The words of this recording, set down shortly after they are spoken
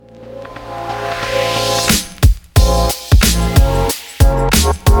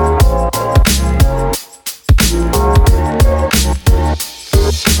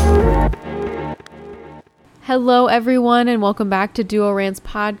Hello, everyone, and welcome back to Duo Rants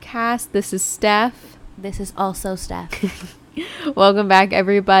Podcast. This is Steph. This is also Steph. Welcome back,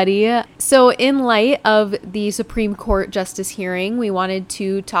 everybody. So in light of the Supreme Court Justice hearing, we wanted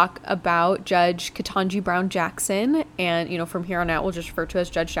to talk about Judge Ketanji Brown Jackson. And, from here on out, we'll just refer to her as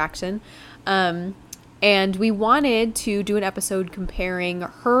Judge Jackson. And we wanted to do an episode comparing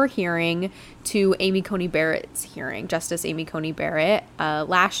her hearing to Amy Coney Barrett's hearing, Justice Amy Coney Barrett,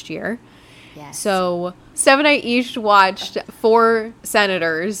 last year. Yes. So Steph and I each watched 4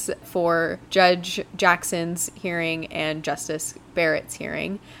 senators for Judge Jackson's hearing and Justice Barrett's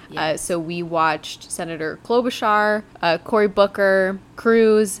hearing. Yes. So we watched Senator Klobuchar, Cory Booker,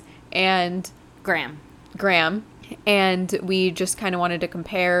 Cruz, and Graham. And we just kind of wanted to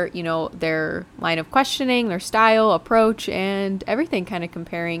compare, their line of questioning, their style, approach, and everything, kind of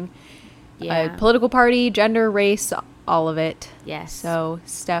comparing political party, gender, race, all of it. Yes. So,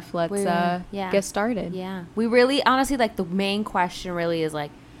 Steph, let's get started. Yeah. We really, honestly, the main question really is,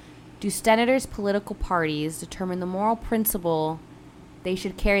 do senators' political parties determine the moral principle they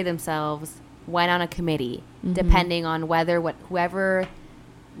should carry themselves when on a committee, depending on whoever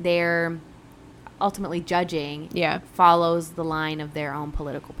they're ultimately judging follows the line of their own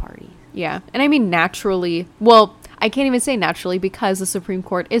political party. Yeah. And I mean, naturally, well, I can't even say naturally because the Supreme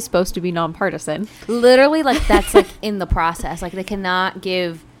Court is supposed to be nonpartisan. Literally, that's in the process. They cannot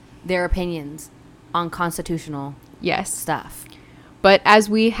give their opinions on constitutional stuff. But as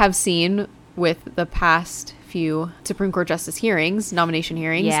we have seen with the past few Supreme Court justice hearings, nomination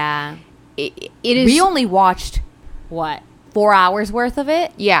hearings. Yeah. It is. We only watched, 4 hours worth of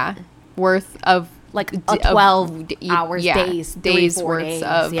it? Yeah. Worth of 12 hours, days worth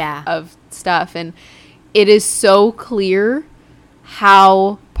of stuff. And it is so clear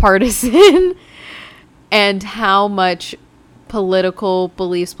how partisan and how much political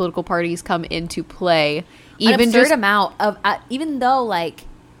beliefs, political parties come into play. An absurd amount of, even though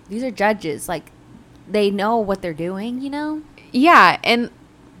these are judges, they know what they're doing, Yeah. And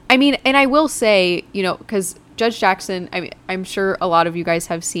I mean, and I will say, because Judge Jackson, I'm sure a lot of you guys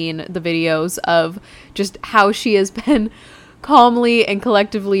have seen the videos of just how she has been calmly and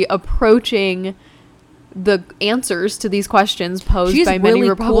collectively approaching the answers to these questions posed by many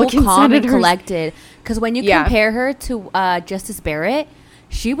Republican calm senators. And collected. Because when you compare her to Justice Barrett,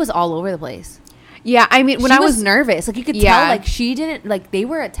 she was all over the place. Yeah, I mean, when I was nervous, you could tell, she didn't, they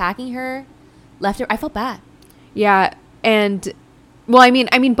were attacking her left and right. I felt bad. Yeah, and well, I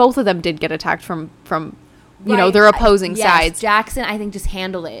mean, both of them did get attacked from their opposing sides. Jackson, I think, just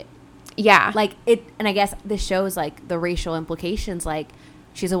handled it. Yeah. And I guess this shows, the racial implications,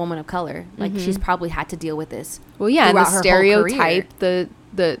 she's a woman of color. She's probably had to deal with this. Well, yeah, and the stereotype,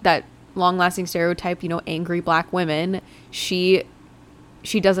 that long-lasting stereotype, angry black women, she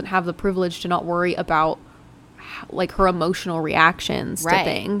doesn't have the privilege to not worry about, her emotional reactions to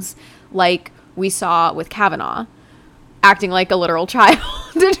things. Like we saw with Kavanaugh, acting like a literal child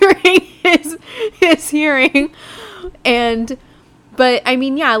during his hearing. But I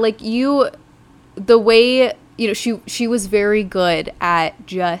mean, the way, she was very good at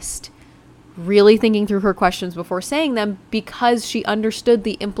just really thinking through her questions before saying them, because she understood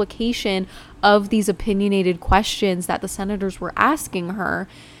the implication of these opinionated questions that the senators were asking her.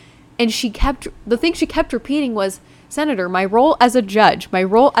 And the thing she kept repeating was, Senator, my role as a judge,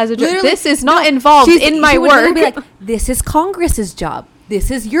 this is not involved in my work. Be this is Congress's job.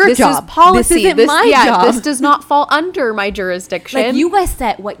 This is your job. This is policy. This isn't my job. This does not fall under my jurisdiction. You guys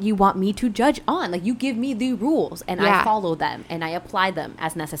set what you want me to judge on. You give me the rules, and I follow them, and I apply them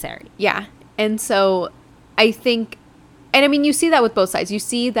as necessary. Yeah. And so I think, and I mean, you see that with both sides. You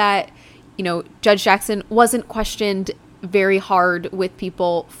see that, Judge Jackson wasn't questioned very hard with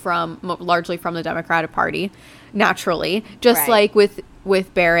people largely from the Democratic Party, naturally. Just like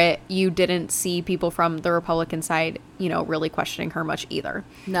with Barrett, you didn't see people from the Republican side, really questioning her much either.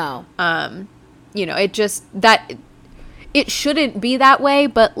 No. It just, that it shouldn't be that way,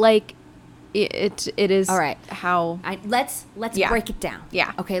 but it is. All right. How let's break it down.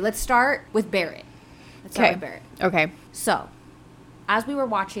 Yeah. Okay, let's start with Barrett. Okay. So, as we were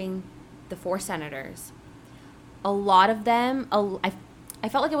watching the 4 senators, a lot of them, I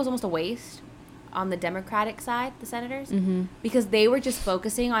felt like it was almost a waste on the Democratic side, the senators, because they were just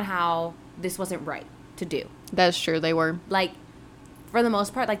focusing on how this wasn't right to do. That's true. They were. For the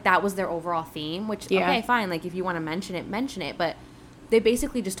most part, that was their overall theme, which, okay, fine. If you want to mention it. But they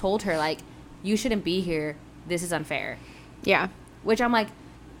basically just told her, you shouldn't be here. This is unfair. Yeah. Which I'm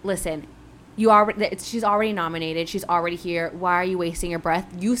listen, she's already nominated. She's already here. Why are you wasting your breath?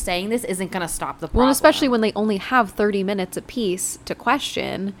 You saying this isn't going to stop the problem. Well, especially when they only have 30 minutes apiece to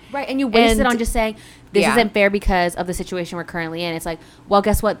question. Right. And you wasted on just saying, this isn't fair because of the situation we're currently in. It's like, well,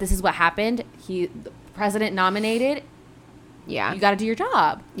 guess what? This is what happened. The president nominated. Yeah. You got to do your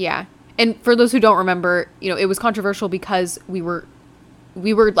job. Yeah. And for those who don't remember, it was controversial because we were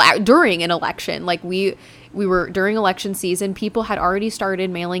during an election. Like we were during election season. People had already started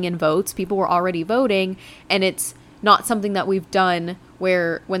mailing in votes. People were already voting. And it's not something that we've done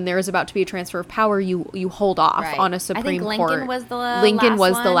where when there is about to be a transfer of power, you hold off on a Supreme Court. Lincoln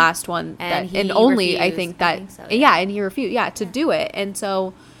was the last one. And only refused. I think that, so, and he refused, to do it. And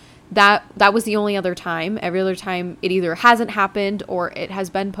so that was the only other time. Every other time it either hasn't happened or it has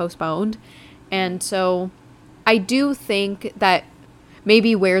been postponed. And so I do think that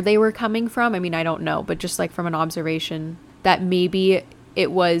maybe where they were coming from, I mean, I don't know, but just like from an observation, that maybe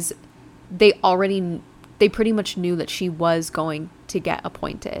it was, they pretty much knew that she was going to get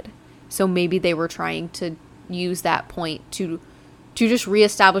appointed. So maybe they were trying to use that point to just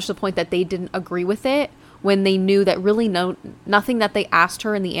reestablish the point that they didn't agree with it, when they knew that really nothing that they asked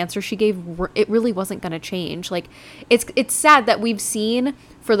her and the answer she gave, it really wasn't going to change. Like, it's sad that we've seen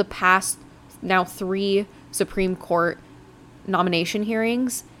for the past now 3 Supreme Court nomination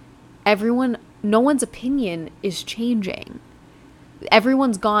hearings, no one's opinion is changing.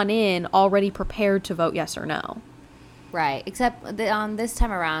 Everyone's gone in already prepared to vote yes or no. Right. Except this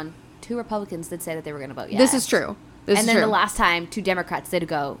time around, 2 Republicans did say that they were going to vote yes. This is true. The last time, 2 Democrats did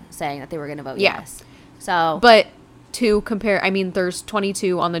go saying that they were going to vote yes. So, but to compare, I mean, there's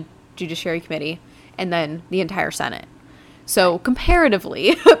 22 on the Judiciary Committee and then the entire Senate. So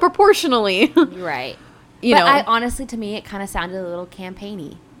comparatively, proportionally. Right. But honestly, to me, it kind of sounded a little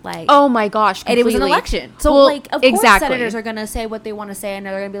campaigny. Like, oh my gosh, completely. And it was an election. So, of course senators are going to say what they want to say, and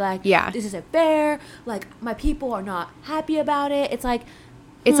they're going to be like, this isn't fair. Like, my people are not happy about it. It's like,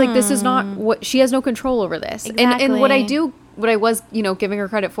 this is not what, she has no control over this. Exactly. And what I was, giving her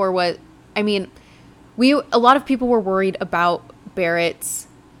credit for was, I mean, a lot of people were worried about Barrett's,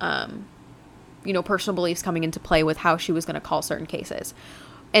 personal beliefs coming into play with how she was going to call certain cases.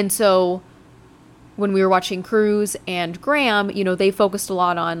 And so when we were watching Cruz and Graham, they focused a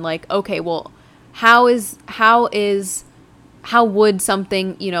lot on like, okay, well, how would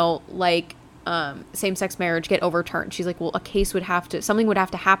something, like same-sex marriage get overturned? She's like, well, something would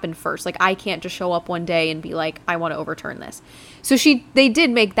have to happen first. Like, I can't just show up one day and be like, I want to overturn this. So they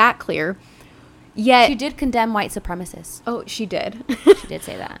did make that clear. Yet she did condemn white supremacists. Oh, she did. She did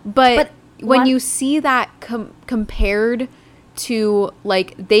say that. But when you see that compared to,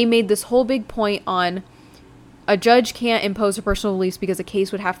 like, they made this whole big point on a judge can't impose her personal beliefs because a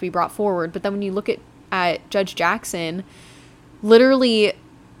case would have to be brought forward. But then when you look at Judge Jackson, literally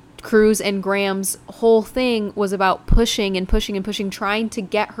Cruz and Graham's whole thing was about pushing and pushing and pushing, trying to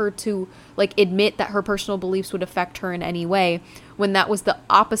get her to, like, admit that her personal beliefs would affect her in any way, when that was the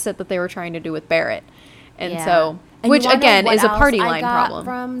opposite that they were trying to do with Barrett. And so, which again is a party line problem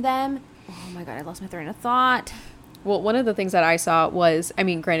from them. Oh my God, I lost my train of thought. Well, one of the things that I saw was, I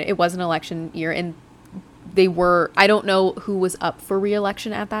mean, granted, it was an election year, and I don't know who was up for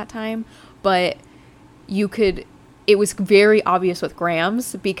re-election at that time, but it was very obvious with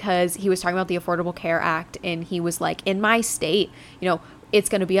Graham's, because he was talking about the Affordable Care Act, and he was like, in my state, it's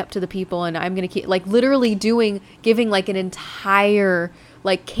going to be up to the people, and I'm going to keep, like, literally giving like an entire,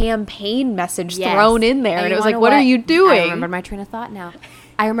 like, campaign message thrown in there. And it was like, what are you doing? I remember my train of thought now.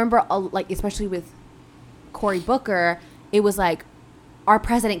 I remember, like, especially with Cory Booker, it was like, our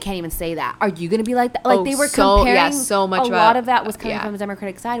president can't even say that. Are you going to be like that? Like, they were comparing. So much. A lot of that was coming from the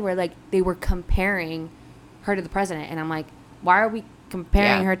Democratic side, where, like, they were comparing her to the president. And I'm like, why are we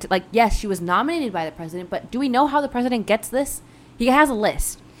comparing her to, like, yes, she was nominated by the president, but do we know how the president gets this? He has a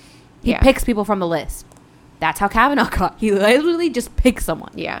list. He picks people from the list. That's how Kavanaugh got. He literally just picks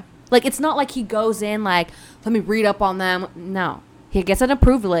someone. Yeah. Like, it's not like he goes in like, let me read up on them. No. He gets an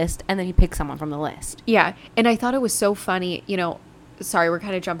approved list, and then he picks someone from the list. Yeah. And I thought it was so funny, sorry, we're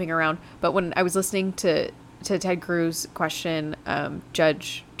kind of jumping around, but when I was listening to Ted Cruz question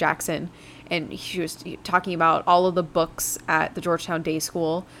Judge Jackson, and he was talking about all of the books at the Georgetown Day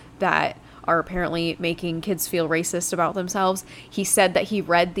School that are apparently making kids feel racist about themselves. He said that he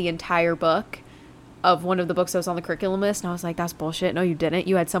read the entire book of one of the books that was on the curriculum list, and I was like, that's bullshit. No, you didn't.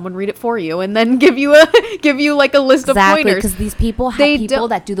 You had someone read it for you and then give you like a list of pointers. Because these people have people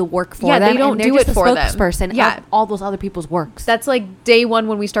that do the work for them. They don't do it for them. Spokesperson of all those other people's works. That's like day one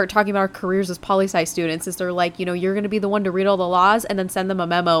when we start talking about our careers as poli-sci students, is they're like, you're going to be the one to read all the laws and then send them a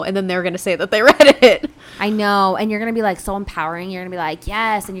memo, and then they're going to say that they read it. I know. And you're going to be like so empowering. You're going to be like,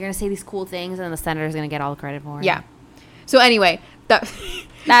 yes, and you're going to say these cool things, and then the senator's going to get all the credit for it. Yeah. So anyway, that's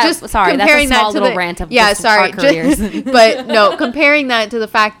a small little rant of our careers. But no, comparing that to the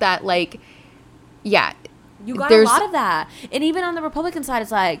fact that, like, yeah, you got a lot of that. And even on the Republican side,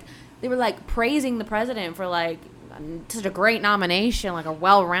 it's like they were like praising the president for like such a great nomination, like a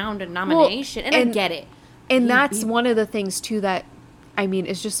well-rounded nomination. And I get it. And that's one of the things too that, I mean,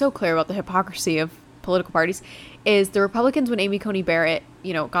 is just so clear about the hypocrisy of political parties, is the Republicans, when Amy Coney Barrett,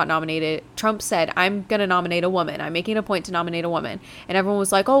 got nominated, Trump said, I'm going to nominate a woman. I'm making a point to nominate a woman. And everyone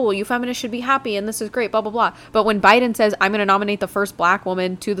was like, oh, well, you feminists should be happy and this is great, blah, blah, blah. But when Biden says, I'm going to nominate the first black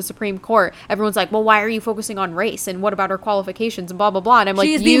woman to the Supreme Court, everyone's like, well, why are you focusing on race? And what about her qualifications and blah, blah, blah. And I'm like,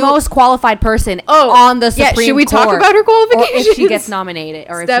 she's the most qualified person on the Supreme Court. Should we talk about her qualifications? Or if she gets nominated.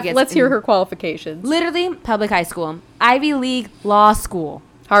 Or Steph, if she gets let's hear her qualifications. Literally, public high school. Ivy League law school.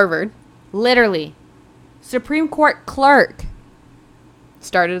 Harvard. Literally. Supreme Court clerk.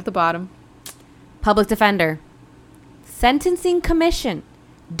 Started at the bottom. Public defender. Sentencing commission.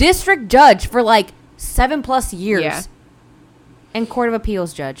 District judge for like 7+ years. Yeah. And Court of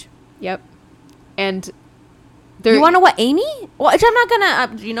Appeals judge. Yep. And you want to know what Amy? Well, I'm not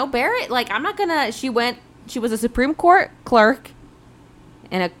gonna, Barrett? Like, I'm not gonna, she was a Supreme Court clerk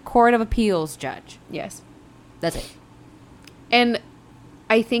and a Court of Appeals judge. Yes. That's it. And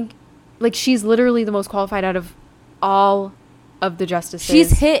I think, like, she's literally the most qualified out of all of the justices.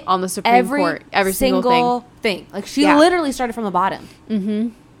 She's hit on the Supreme Court every single thing. Like, she literally started from the bottom. Mm-hmm.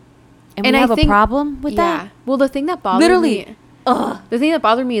 And we have a problem with that. Well, the thing that bothered me, the thing that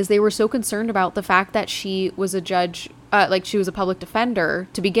bothered me is they were so concerned about the fact that she was a judge, like she was a public defender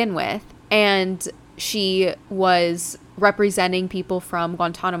to begin with, and she was representing people from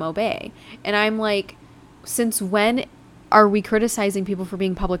Guantanamo Bay. And I'm like, since when are we criticizing people for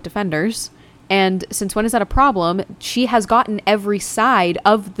being public defenders? And since when is that a problem? She has gotten every side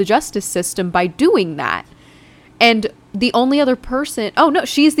of the justice system by doing that. And the only other person,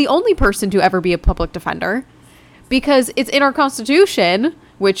 she's the only person to ever be a public defender, because it's in our Constitution,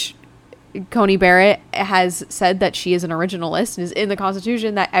 which Coney Barrett has said that she is an originalist, and is in the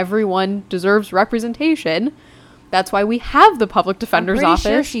Constitution that everyone deserves representation. That's why we have the public defender's office.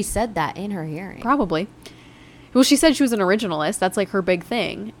 I'm pretty sure she said that in her hearing. Probably. Well, she said she was an originalist. That's like her big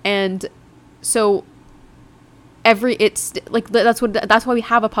thing. And so it's like, that's why we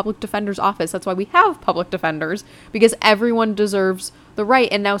have a public defender's office. That's why we have public defenders, because everyone deserves the right.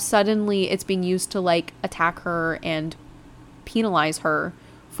 And now suddenly it's being used to like attack her and penalize her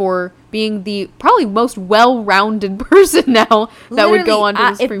for being the probably most well-rounded person now that would go on to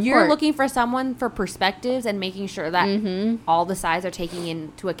the Supreme Court. If you're looking for someone for perspectives and making sure that all the sides are taking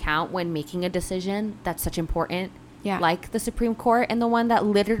into account when making a decision that's such important, like the Supreme Court, and the one that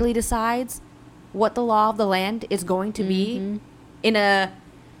literally decides what the law of the land is going to be in a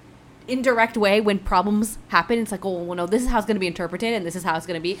indirect way when problems happen. It's like, oh, well, no, this is how it's going to be interpreted and this is how it's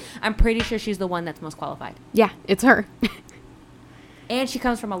going to be. I'm pretty sure she's the one that's most qualified. Yeah, it's her. And she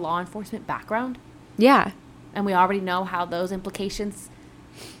comes from a law enforcement background. Yeah. And we already know how those implications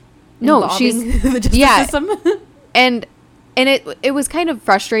she's the justice system. and it was kind of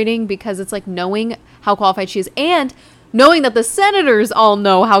frustrating, because it's like knowing how qualified she is and knowing that the senators all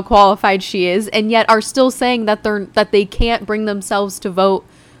know how qualified she is, and yet are still saying that they can't bring themselves to vote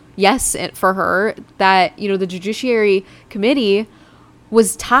yes for her. That, the Judiciary Committee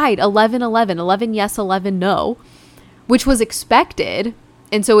was tied 11 yes, 11 no, which was expected,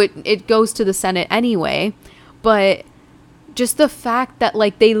 and so it goes to the Senate anyway. But just the fact that,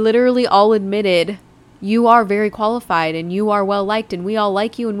 like, they literally all admitted, you are very qualified and you are well liked and we all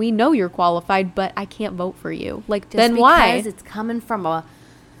like you and we know you're qualified, but I can't vote for you. Like, just then why? Because it's coming from a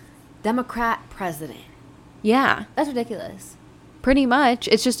Democrat president. Yeah. That's ridiculous. Pretty much.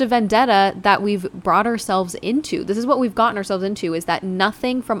 It's just a vendetta that we've brought ourselves into. This is what we've gotten ourselves into, is that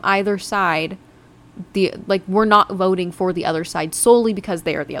nothing from either side, we're not voting for the other side solely because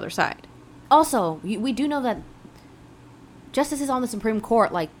they are the other side. Also, we do know that justices on the Supreme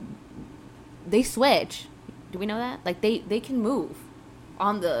Court, like, they switch. Do we know that? Like, they can move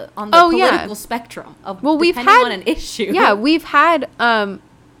on the political spectrum of depending on an issue. Yeah, we've had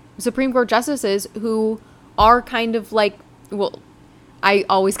Supreme Court justices who are kind of like, well, I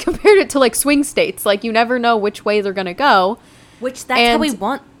always compared it to like swing states. Like, you never know which way they're going to go. Which that's how we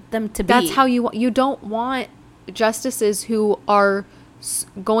want them to be. That's how you don't want justices who are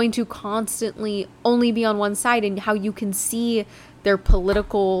going to constantly only be on one side, and how you can see their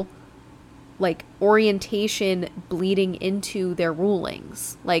political like orientation bleeding into their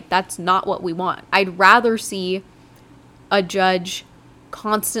rulings. Like, that's not what we want. I'd rather see a judge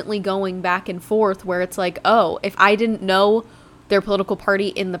constantly going back and forth where it's like, oh, if I didn't know their political party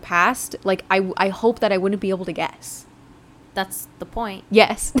in the past, like I hope that I wouldn't be able to guess. That's the point.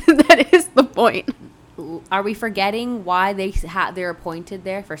 Yes, that is the point. Are we forgetting why they're appointed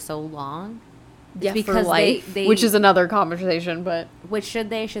there for so long? It's yeah, because for life, which is another conversation, but... Which should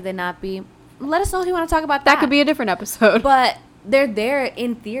they not be? Let us know if you want to talk about that. That could be a different episode. But they're there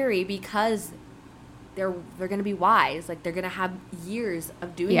in theory because they're going to be wise. Like, they're going to have years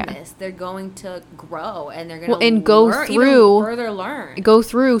of doing this. They're going to grow, and they're going to go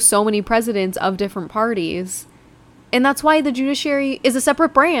through so many presidents of different parties. And that's why the judiciary is a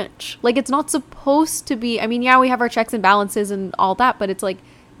separate branch. Like, it's not supposed to be. I mean, yeah, we have our checks and balances and all that, but it's like,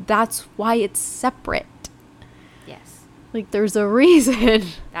 that's why it's separate. Yes. Like, there's a reason.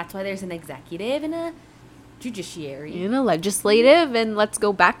 That's why there's an executive and a judiciary. And a legislative, and let's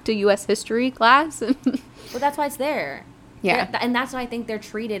go back to U.S. history class. Well, that's why it's there. Yeah. And that's why I think they're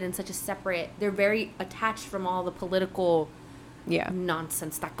treated in such a separate... They're very attached from all the political...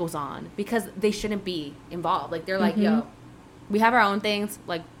 nonsense that goes on, because they shouldn't be involved. Like, they're like, yo, we have our own things,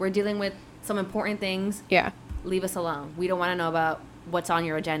 like, we're dealing with some important things, leave us alone. We don't want to know about what's on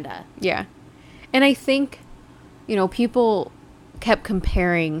your agenda. And I think, you know, people kept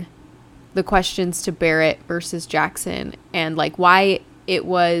comparing the questions to Barrett versus Jackson, and like why it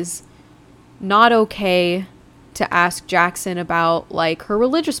was not okay to ask Jackson about like her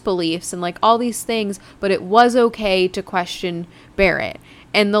religious beliefs and like all these things, but it was okay to question Barrett.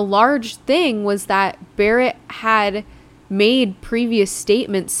 And the large thing was that Barrett had made previous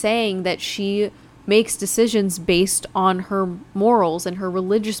statements saying that she makes decisions based on her morals and her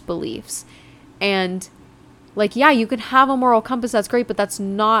religious beliefs. And like, yeah, you can have a moral compass, that's great, but that's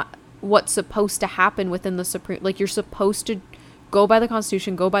not what's supposed to happen within the Supreme. Like, you're supposed to go by the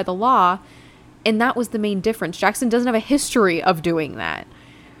Constitution, go by the law. And that was the main difference. Jackson doesn't have a history of doing that.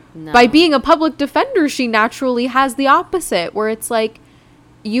 No. By being a public defender, she naturally has the opposite, where it's like,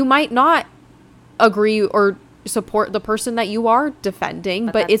 you might not agree or support the person that you are defending,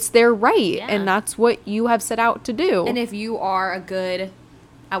 but it's their right. Yeah. And that's what you have set out to do. And if you are good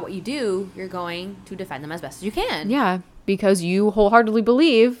at what you do, you're going to defend them as best as you can. Yeah, because you wholeheartedly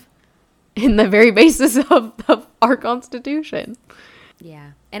believe in the very basis of our Constitution.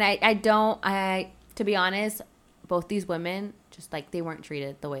 Yeah. And I to be honest, both these women, just like, they weren't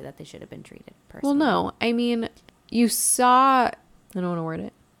treated the way that they should have been treated, personally. Well, no. I mean, you saw, I don't want to word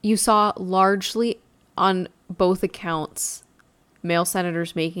it. You saw largely on both accounts, male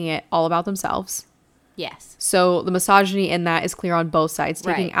senators making it all about themselves. Yes. So the misogyny in that is clear on both sides,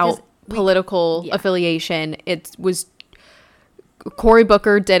 taking out political affiliation. It was, Cory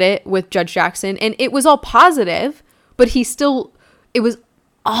Booker did it with Judge Jackson, and it was all positive, but it was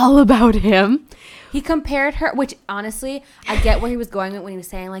all about him. He compared her, which honestly, I get where he was going with when he was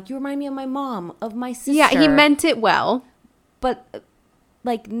saying, like, you remind me of my mom, of my sister. Yeah, he meant it well. But,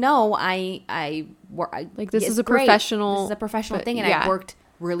 like, no, like, this is a professional. This is a professional thing, and I worked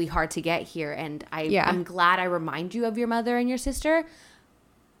really hard to get here, and I'm glad I remind you of your mother and your sister.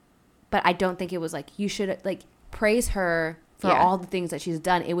 But I don't think it was like, you should, like, praise her for all the things that she's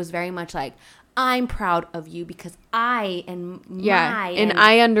done. It was very much like, I'm proud of you because I and and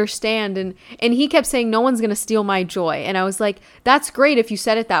I understand, and he kept saying, no one's gonna steal my joy, and I was like, that's great if you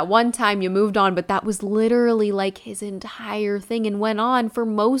said it that one time, you moved on, but that was literally like his entire thing, and went on for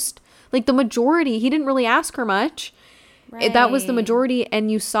most, like, the majority. He didn't really ask her much. Right. That was the majority, and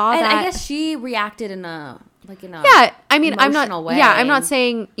you saw that. I guess she reacted in a I mean, I'm not way. I'm not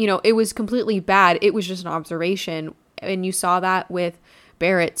saying, you know, it was completely bad. It was just an observation, and you saw that with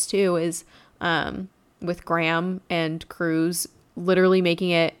Barrett's too, is with Graham and Cruz literally making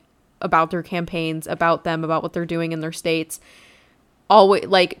it about their campaigns, about them, about what they're doing in their states, always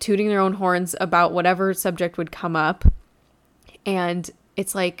like tooting their own horns about whatever subject would come up. And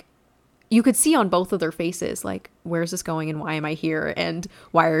it's like, you could see on both of their faces, like, where's this going and why am I here? And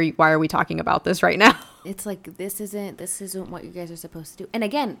why are we talking about this right now? It's like, this isn't what you guys are supposed to do. And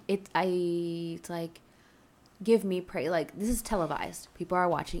again, it's like, give me praise. Like, this is televised. People are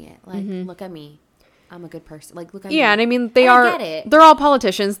watching it. Like, look at me. I'm a good person. Like, look at me. Yeah, and I mean, they're all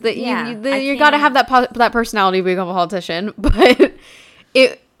politicians. That you got to have that personality to become a politician. But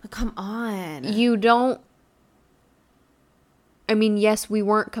come on. You don't. I mean, yes, we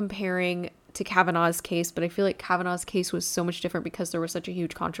weren't comparing to Kavanaugh's case, but I feel like Kavanaugh's case was so much different because there was such a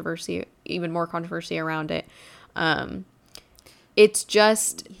huge controversy, even more controversy around it. It's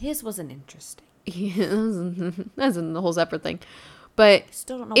just his wasn't interesting. That's the whole separate thing. But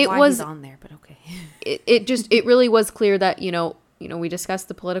still don't know why he's on there, but okay. it really was clear that, we discussed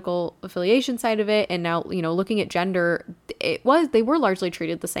the political affiliation side of it, and now, looking at gender, they were largely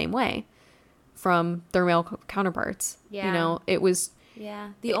treated the same way from their male counterparts. Yeah. It was. Yeah.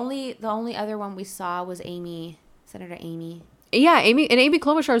 The only other one we saw was Senator Amy. Yeah, Amy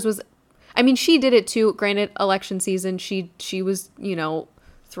Klobuchar's was, I mean, she did it too. Granted, election season, she was,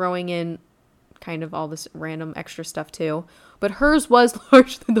 throwing in kind of all this random extra stuff too. But hers was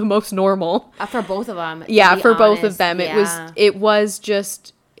largely the most normal. For both of them. Yeah, for both of them. Yeah. It was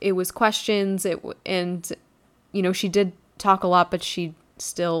questions. And she did talk a lot, but she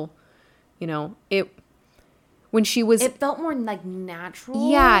still, when she was, it felt more like natural.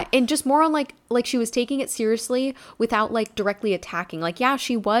 Yeah, and just more on like she was taking it seriously without like directly attacking. Like, yeah,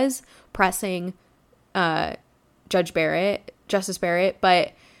 she was pressing Justice Barrett,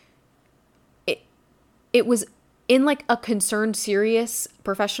 but it was in like a concerned, serious,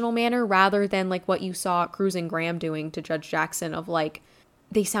 professional manner rather than like what you saw Cruz and Graham doing to Judge Jackson of like,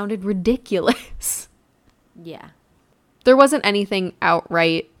 they sounded ridiculous. Yeah. There wasn't anything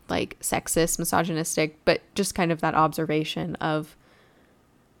outright like sexist, misogynistic, but just kind of that observation of,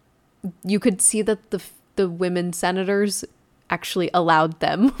 you could see that the women senators actually allowed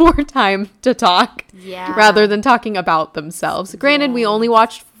them more time to talk, rather than talking about themselves. Granted, we only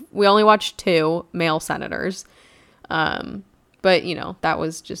watched 2 male senators, but that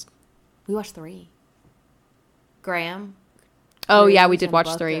was just, we watched 3. Graham. Oh yeah, we did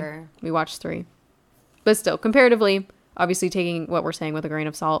watch 3. We watched 3, but still, comparatively, obviously taking what we're saying with a grain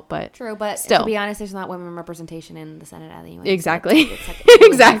of salt, but true. But still, to be honest, there's not women representation in the Senate anyway. Exactly. So it's like really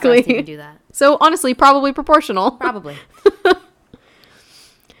exactly. hard for us to even do that. So honestly, probably proportional. Probably.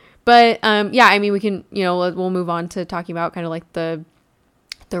 But yeah, I mean, we can, we'll move on to talking about kind of like the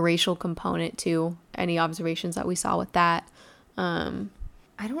racial component to any observations that we saw with that.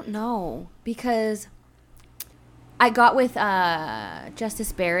 I don't know, because I got with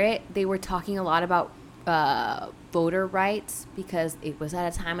Justice Barrett. They were talking a lot about voter rights because it was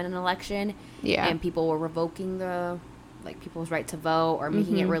at a time in an election, and people were revoking people's right to vote or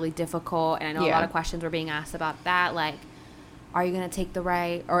making it really difficult. And I know a lot of questions were being asked about that, like, are you going to take the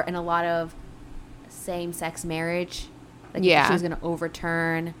right, or in a lot of same-sex marriage, like she was going to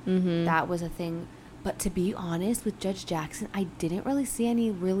overturn. That was a thing. But to be honest, with Judge Jackson, I didn't really see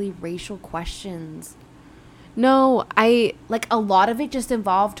any really racial questions. No, like a lot of it just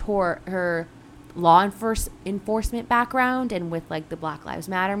involved her law enforcement background, and with like the Black Lives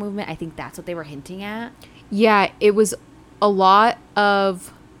Matter movement. I think that's what they were hinting at. Yeah, it was a lot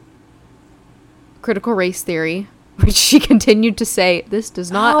of critical race theory, which she continued to say, this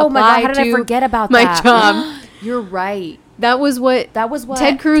does not apply. Oh my God, how did I forget about my that? job. You're right. That was what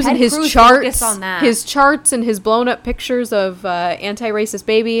Ted Cruz and his charts, and his blown up pictures of anti-racist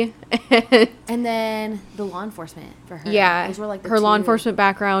baby. And then the law enforcement for her. Yeah. Those were like her law enforcement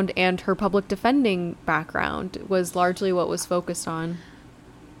background and her public defending background was largely what was focused on.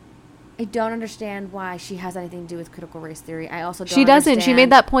 I don't understand why she has anything to do with critical race theory. I also don't She doesn't. She made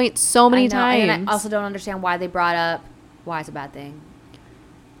that point so many times. And I also don't understand why they brought up why it's a bad thing.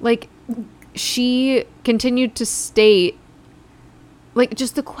 Like, she continued to state, like,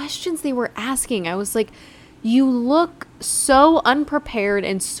 just the questions they were asking. I was like, you look so unprepared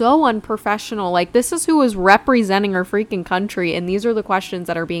and so unprofessional. Like, this is who is representing our freaking country, and these are the questions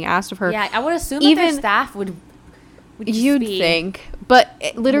that are being asked of her. Yeah, I would assume that their staff would you'd think, but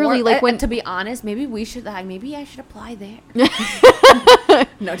literally, like, when to be honest, maybe we should. Maybe I should apply there.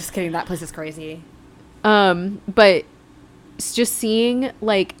 No, just kidding. That place is crazy. But it's just seeing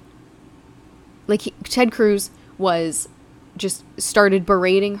Ted Cruz was just started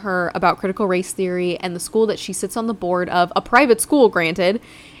berating her about critical race theory and the school that she sits on the board of, a private school, granted,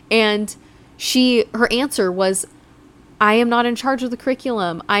 and her answer was, I am not in charge of the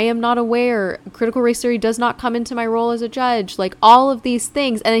curriculum. I am not aware. Critical race theory does not come into my role as a judge. Like, all of these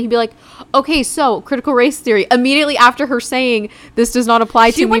things. And then he'd be like, okay, so critical race theory. Immediately after her saying, this does not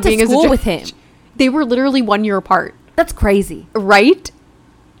apply to me being as a judge. She went to school with him. They were literally 1 year apart. That's crazy. Right?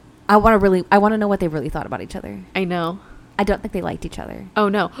 I want to know what they really thought about each other. I know. I don't think they liked each other. Oh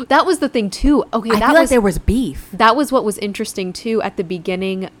no, that was the thing too. Okay, I feel like there was beef. That was what was interesting too at the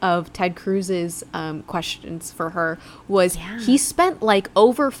beginning of Ted Cruz's questions for her was he spent like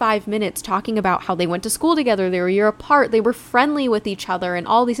over 5 minutes talking about how they went to school together, they were a year apart, they were friendly with each other and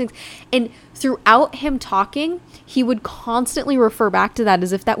all these things. And throughout him talking, he would constantly refer back to that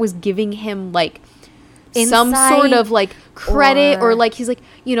as if that was giving him like some sort of like credit or like he's like,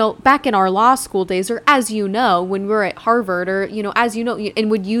 you know, back in our law school days, or as you know, when we were at Harvard, or, you know, as you know, and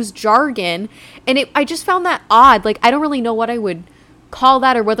would use jargon. And I just found that odd. Like, I don't really know what I would call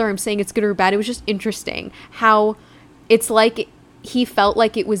that or whether I'm saying it's good or bad. It was just interesting how it's like he felt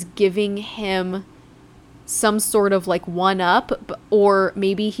like it was giving him some sort of like one up, or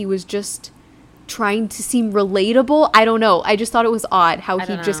maybe he was just trying to seem relatable. I don't know. I just thought it was odd how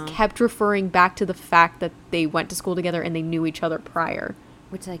he just kept referring back to the fact that they went to school together and they knew each other prior.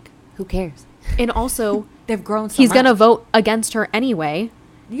 Which, like, who cares? And also, they've grown so he's much. Gonna vote against her anyway.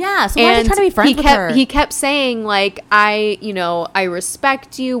 Yeah, so why are they trying to be friends with her? He kept saying, like, I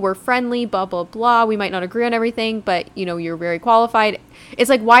respect you, we're friendly, blah, blah, blah. We might not agree on everything, but, you know, you're very qualified. It's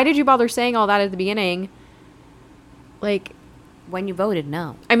like, why did you bother saying all that at the beginning? Like, when you voted,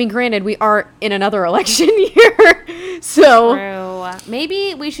 no. I mean, granted, we are in another election year, so true.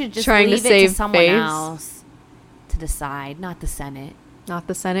 Maybe we should just leave it to someone else to decide, not the Senate. Not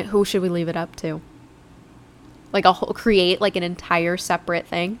the Senate. Who should we leave it up to? Like create like an entire separate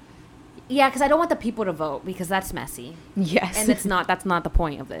thing. Yeah, because I don't want the people to vote because that's messy. Yes, and that's not the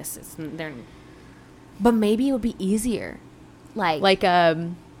point of this. But maybe it would be easier, like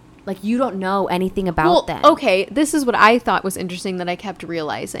you don't know anything about them. Okay, this is what I thought was interesting that I kept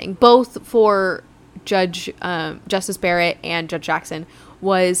realizing, both for Justice Barrett and Judge Jackson,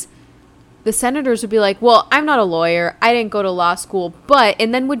 was the senators would be like, well, I'm not a lawyer, I didn't go to law school,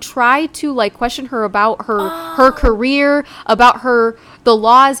 and then would try to like question her about her career, about the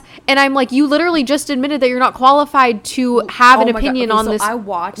laws, and I'm like, you literally just admitted that you're not qualified to have an opinion on this. I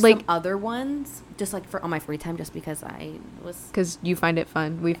watched some other ones just like on my free time, just because because you find it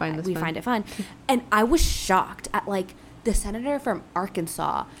fun. We find it fun. And I was shocked at like the senator from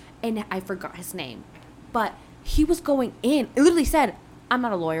Arkansas, and I forgot his name, but he was going in. It literally said, I'm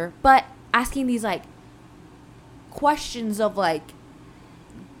not a lawyer, but asking these like questions of like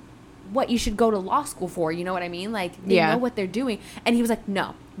what you should go to law school for, you know what I mean? Like, they know what they're doing. And he was like,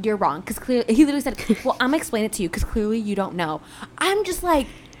 no, you're wrong. Because clearly, he literally said, well, I'm going to explain it to you because clearly you don't know. I'm just like,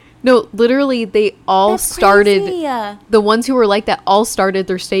 no, literally, they all started, the ones who were like that all started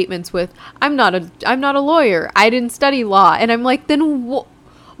their statements with, I'm not a lawyer. I didn't study law. And I'm like, then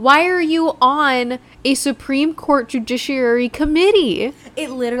why are you on a Supreme Court Judiciary Committee? It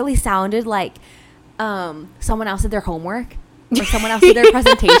literally sounded like someone else did their homework. Or someone else did their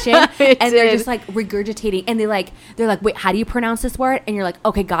presentation, and they're just like regurgitating, and they're like, wait, how do you pronounce this word? And you're like,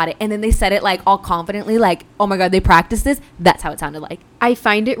 okay, got it. And then they said it like all confidently, like, oh my God, they practiced this. That's how it sounded like. I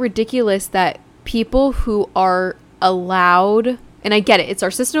find it ridiculous that people who are allowed, and I get it, it's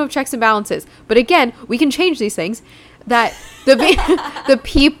our system of checks and balances, but again, we can change these things, that the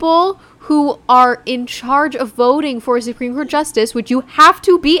people who are in charge of voting for a Supreme Court justice, which you have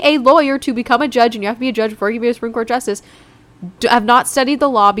to be a lawyer to become a judge, and you have to be a judge before you can be a Supreme Court justice, have not studied the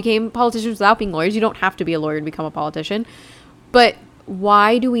law, became politicians without being lawyers. You don't have to be a lawyer to become a politician. But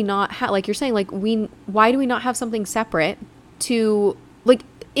why do we not have, like you're saying, like why do we not have something separate to, like,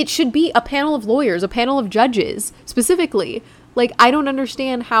 it should be a panel of lawyers, a panel of judges specifically. Like, I don't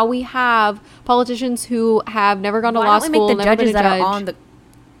understand how we have politicians who have never gone to law school. Why don't we make the judges that are on the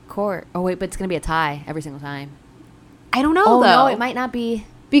court? Oh wait, but it's gonna be a tie every single time. I don't know though. No, it might not be.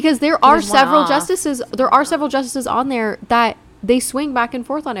 Because there are several justices. There are several justices on there that they swing back and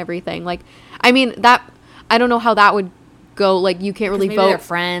forth on everything. Like, I mean, that I don't know how that would go. Like, you can't really vote. They're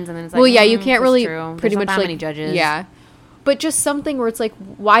friends, and then it's like, well, yeah, you can't really pretty much like many judges. Yeah, but just something where it's like,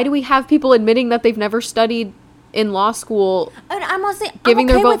 why do we have people admitting that they've never studied in law school? And I'm honestly giving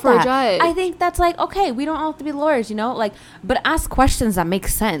their vote for a judge. I think that's like, okay, we don't all have to be lawyers, you know, like, but ask questions that make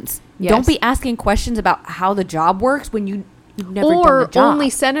sense. Yes. Don't be asking questions about how the job works when you've never done the job. Only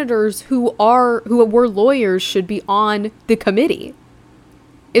senators who were lawyers should be on the committee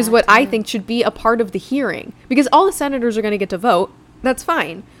is what I think should be a part of the hearing, because all the senators are going to get to vote. That's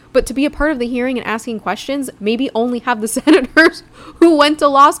fine. But to be a part of the hearing and asking questions, maybe only have the senators who went to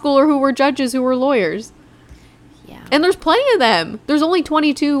law school or who were judges who were lawyers. Yeah. And there's plenty of them. There's only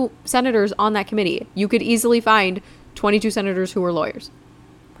 22 senators on that committee. You could easily find 22 senators who were lawyers.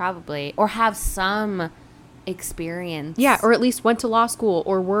 Probably. Or have some experience. Yeah, or at least went to law school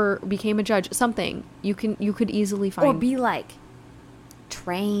or became a judge. Something. You could easily find. Or be like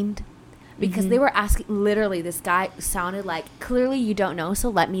trained. because they were asking, literally, this guy sounded like, clearly you don't know, so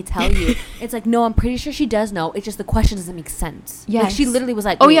let me tell you. It's like, no, I'm pretty sure she does know. It's just the question doesn't make sense. Yes. Like, she literally was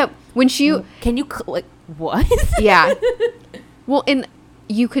like, oh, yeah. When she... Can you... like, what? Yeah. Well, and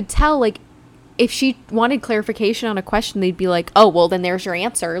you could tell, like, if she wanted clarification on a question, they'd be like, oh, well, then there's your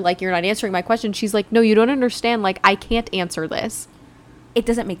answer. Like, you're not answering my question. She's like, no, you don't understand. Like, I can't answer this. It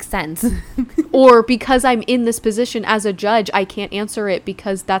doesn't make sense. Or because I'm in this position as a judge, I can't answer it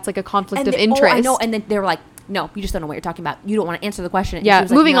because that's like a conflict of interest. Oh, I know. And then they were like, no, you just don't know what you're talking about. You don't want to answer the question. And yeah,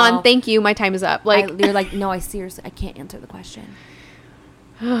 moving like, no. on. Thank you. My time is up. Like, you're like, no, I seriously, I can't answer the question.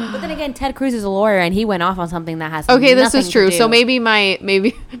 But then again, Ted Cruz is a lawyer, and he went off on something that has okay. This is true. So maybe my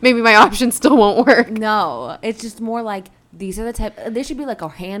option still won't work. No, it's just more like, these are the type. There should be like a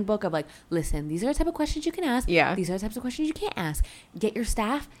handbook of like, listen, these are the type of questions you can ask. Yeah. These are the types of questions you can't ask. Get your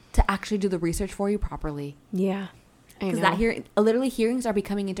staff to actually do the research for you properly. Yeah. Because literally hearings are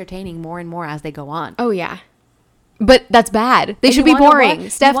becoming entertaining more and more as they go on. Oh yeah. But that's bad. They should be boring.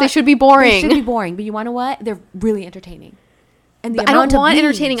 Steph, they should be boring. They should be boring. But you want to know what? They're really entertaining. And I don't want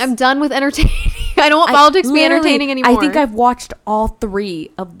entertaining. I'm done with entertaining. I don't want politics to be entertaining anymore. I think I've watched all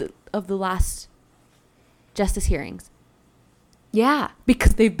 3 of the last justice hearings. Yeah.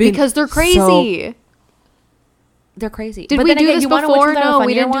 Because they're crazy. They're crazy. Did we do this before? No,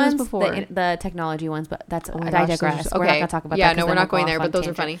 we didn't do this before. The technology ones, but that's I digress. Okay. We're not going to talk about that. Yeah, no, we're not going there, but those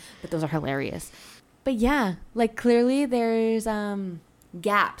are funny. But those are hilarious. But yeah, like clearly there's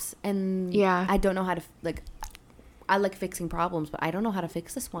gaps, and yeah, I don't know how to I like fixing problems, but I don't know how to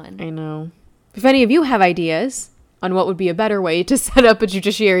fix this one. I know. If any of you have ideas on what would be a better way to set up a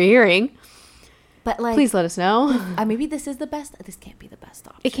judiciary hearing, but like, please let us know. Maybe this is the best. This can't be the best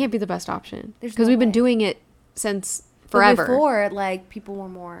option. It can't be the best option because we've been doing it since forever. But before, like, people were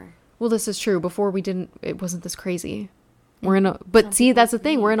more. Well, this is true. Before it wasn't this crazy. But see, that's the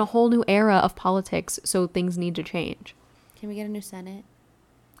thing. We're in a whole new era of politics, so things need to change. Can we get a new Senate?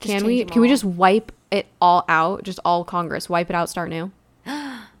 Can we just wipe it all out? Just all Congress, wipe it out, start new,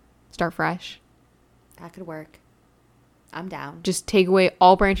 start fresh. That could work. I'm down. Just take away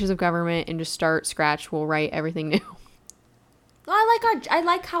all branches of government and just start scratch. We'll write everything new. Well, I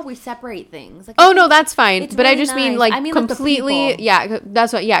like how we separate things. Like, oh no, that's fine. But really I just mean like completely. like yeah,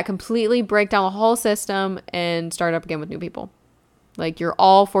 that's what. Yeah, completely break down the whole system and start up again with new people. Like you're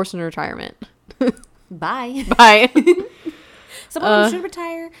all forced into retirement. Bye. Bye. Some of them should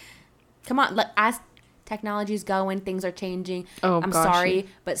retire. Come on, as technology's going, things are changing. I'm sorry,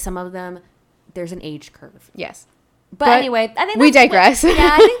 but some of them, there's an age curve. Yes. But anyway, I think we digress. Yeah,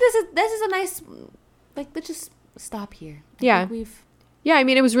 I think this is a nice. Like, let's just stop here. I think yeah, I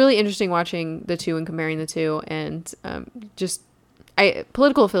mean, it was really interesting watching the two and comparing the two, and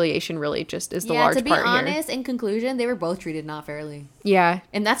political affiliation really just is the large part here. Yeah, to be honest, in conclusion, they were both treated not fairly. Yeah.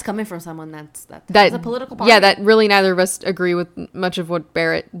 And that's coming from someone that's a political party. Yeah, that really neither of us agree with much of what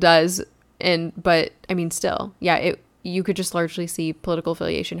Barrett does, but I mean, still, yeah, you could just largely see political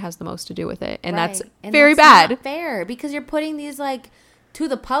affiliation has the most to do with it, and that's very bad. Not fair, because you're putting these to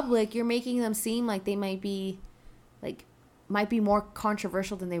the public, you're making them seem like they might be more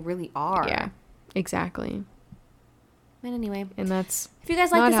controversial than they really are. Yeah, exactly. And anyway, and that's if you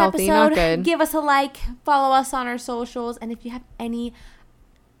guys like this episode, give us a like, follow us on our socials, and if you have any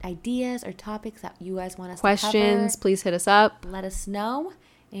ideas or topics that you guys want us to cover, please hit us up. Let us know,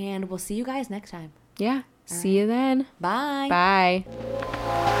 and we'll see you guys next time. Yeah. See you then. Bye.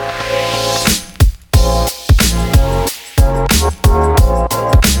 Bye.